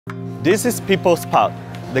This is People's Park,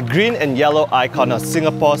 the green and yellow icon of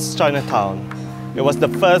Singapore's Chinatown. It was the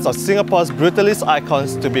first of Singapore's brutalist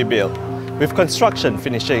icons to be built, with construction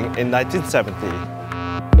finishing in 1970.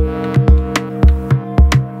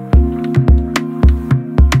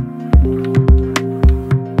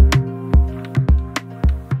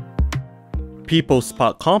 People's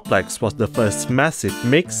Park Complex was the first massive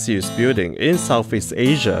mixed-use building in Southeast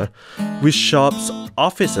Asia with shops,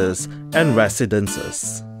 offices, and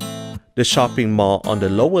residences. The shopping mall on the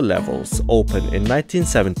lower levels opened in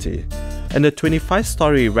 1970, and the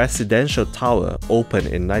 25-story residential tower opened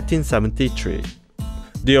in 1973.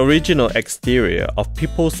 The original exterior of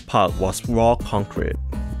People's Park was raw concrete.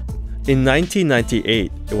 In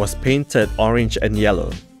 1998, it was painted orange and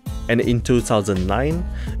yellow, and in 2009,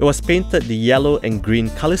 it was painted the yellow and green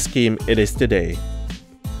color scheme it is today.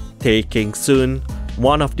 Tay Keng Soon,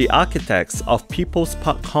 one of the architects of People's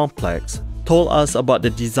Park Complex, told us about the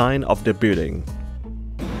design of the building.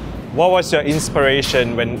 What was your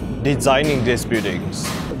inspiration when designing these buildings?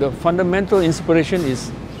 The fundamental inspiration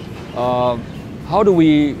is how do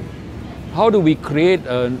we create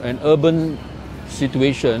an urban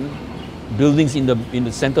situation, buildings in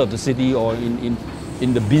the center of the city or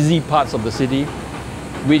in the busy parts of the city,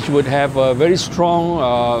 which would have a very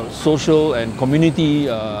strong social and community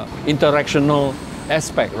interactional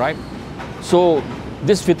aspect, right? So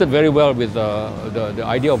this fitted very well with the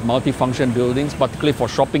idea of multifunction buildings, particularly for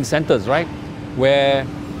shopping centers, right? Where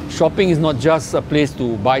shopping is not just a place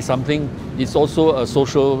to buy something, it's also a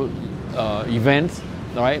social event,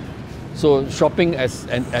 right? So shopping as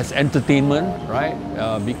entertainment, right,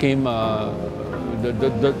 became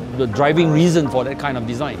the driving reason for that kind of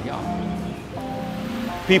design. Yeah.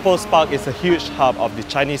 People's Park is a huge hub of the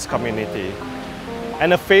Chinese community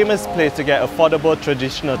and a famous place to get affordable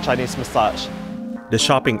traditional Chinese massage. The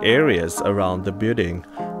shopping areas around the building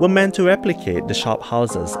were meant to replicate the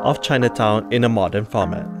shophouses of Chinatown in a modern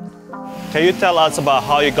format. Can you tell us about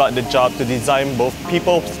how you got the job to design both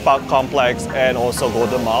People's Park Complex and also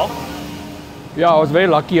Golden Mile? Yeah, I was very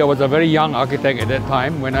lucky. I was a very young architect at that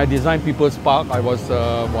time. When I designed People's Park, I was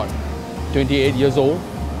 28 years old.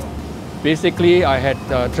 Basically, I had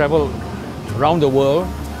traveled around the world,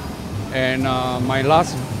 and my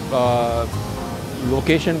last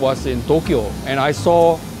location was in Tokyo, and I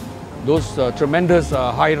saw those tremendous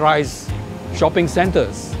high-rise shopping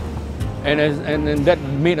centers, and that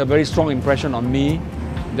made a very strong impression on me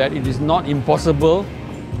that it is not impossible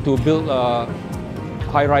to build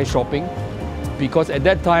high-rise shopping, because at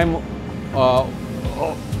that time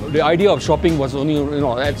the idea of shopping was only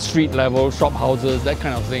at street level, shop houses, that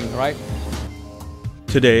kind of thing, right?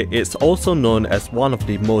 Today, it's also known as one of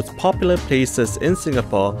the most popular places in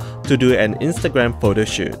Singapore to do an Instagram photo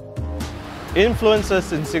shoot.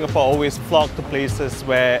 Influencers in Singapore always flock to places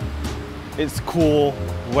where it's cool,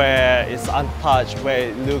 where it's untouched, where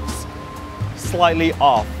it looks slightly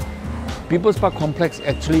off. People's Park Complex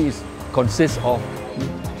actually consists of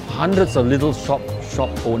hundreds of little shop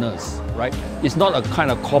owners, right? It's not a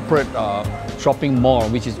kind of corporate shopping mall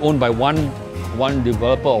which is owned by one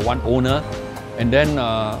developer or one owner, and then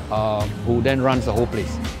who then runs the whole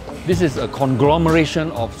place. This is a conglomeration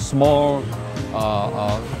of small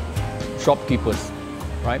shopkeepers,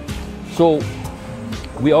 right? So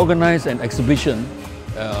we organized an exhibition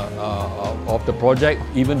of the project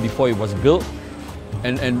even before it was built,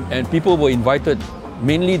 and people were invited,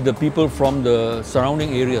 mainly the people from the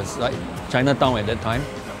surrounding areas, like Chinatown at that time,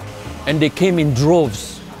 and they came in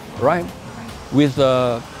droves, right, with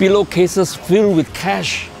pillowcases filled with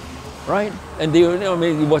cash, right? And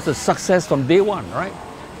it was a success from day one, right?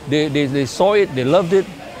 They saw it, they loved it,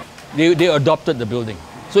 they adopted the building.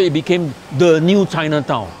 So it became the new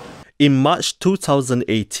Chinatown. In March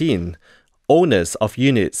 2018, owners of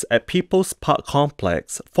units at People's Park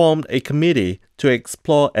Complex formed a committee to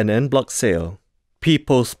explore an en bloc sale.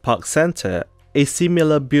 People's Park Centre, a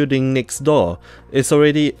similar building next door, is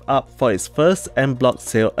already up for its first en bloc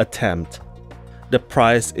sale attempt. The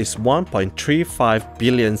price is 1.35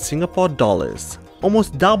 billion Singapore dollars,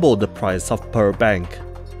 almost double the price of Pearl Bank.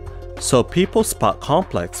 So People's Park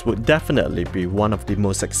Complex would definitely be one of the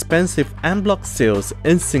most expensive en bloc sales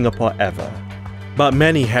in Singapore ever. But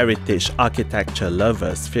many heritage architecture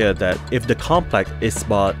lovers fear that if the complex is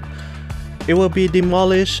bought, it will be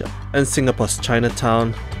demolished and Singapore's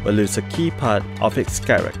Chinatown will lose a key part of its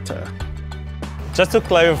character. Just to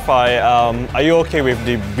clarify, are you okay with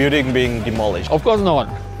the building being demolished? Of course not.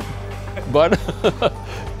 But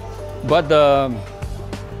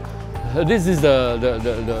this is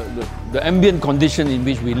the ambient condition in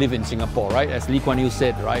which we live in Singapore, right? As Lee Kuan Yew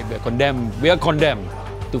said, right? We are condemned.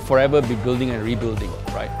 to forever be building and rebuilding,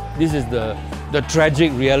 right? This is the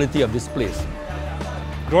tragic reality of this place.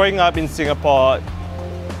 Growing up in Singapore,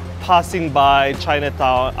 passing by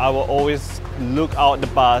Chinatown, I will always look out the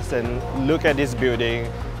bus and look at this building.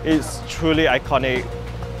 It's truly iconic.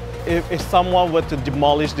 If someone were to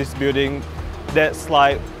demolish this building, that's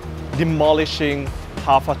like demolishing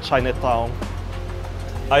half of Chinatown.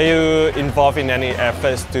 Are you involved in any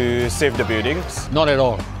efforts to save the buildings? Not at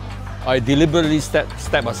all. I deliberately step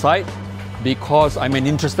aside because I'm an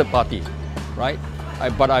interested party, right?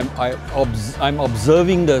 But I'm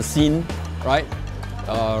observing the scene, right,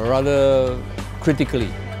 rather critically,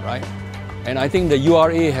 right? And I think the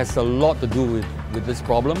URA has a lot to do with this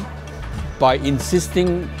problem by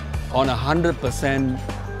insisting on 100%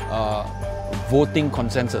 voting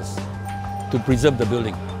consensus to preserve the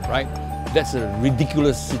building, right? That's a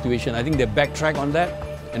ridiculous situation. I think they backtrack on that,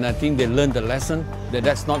 and I think they learned the lesson that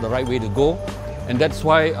that's not the right way to go. And that's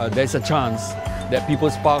why there's a chance that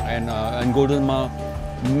People's Park and Golden Mile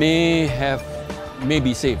may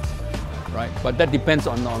be saved, right? But that depends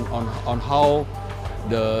on how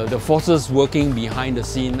the forces working behind the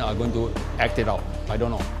scene are going to act it out. I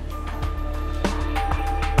don't know.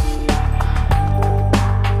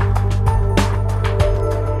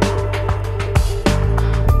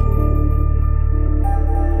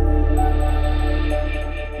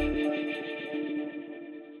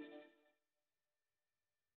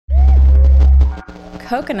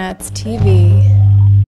 Coconuts TV.